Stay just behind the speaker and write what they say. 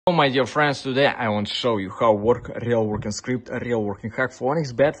So my dear friends, today I want to show you how work a real working script, a real working hack for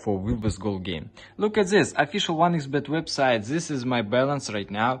 1xbet for Wilbus Gold game. Look at this, official 1xbet website. This is my balance right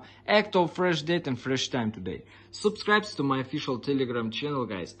now. Actual fresh date and fresh time today. Subscribe to my official Telegram channel,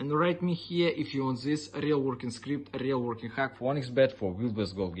 guys, and write me here if you want this real working script, a real working hack for 1xbet for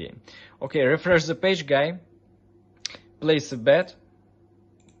Wilbus Gold game. Okay, refresh the page, guy. Place a bet.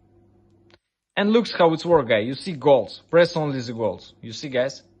 And looks how it's work, guy. You see goals. Press only the goals. You see,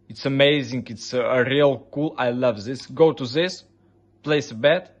 guys? It's amazing. It's a real cool. I love this. Go to this. Place a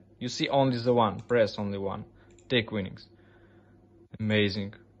bet. You see only the one. Press only one. Take winnings.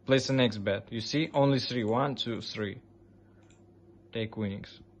 Amazing. Place the next bet. You see only three. 1, 2, 3. Take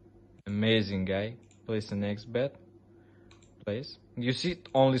winnings. Amazing, guy. Place the next bet. Place. You see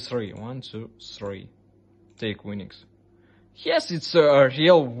only 3. 1, 2, 3. Take winnings. Yes, it's a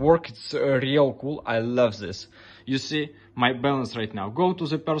real work, it's real cool, I love this. You see my balance right now. Go to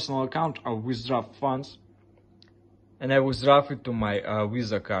the personal account, I withdraw funds, and I withdraw it to my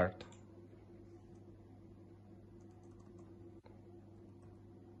Visa card.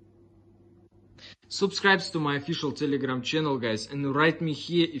 Subscribe to my official Telegram channel, guys, and write me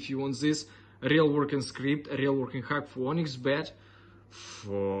here if you want this real working script, a real working hack for 1xbet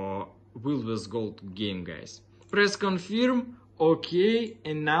for Wilbus Gold game, guys. Press confirm, okay,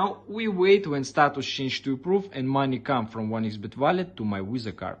 and now we wait when status change to approve and money come from 1xbet wallet to my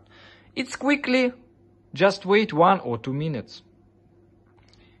Visa card. It's quickly, just wait 1 or 2 minutes.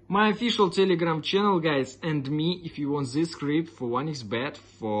 My official Telegram channel, guys, and me if you want this script for 1xbet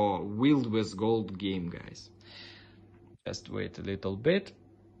for Wilbus Gold game, guys. Just wait a little bit.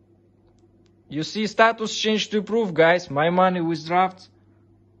 You see status change to approve, guys, my money withdrawn.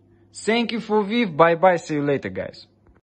 Thank you for Viv. Bye bye. See you later, guys.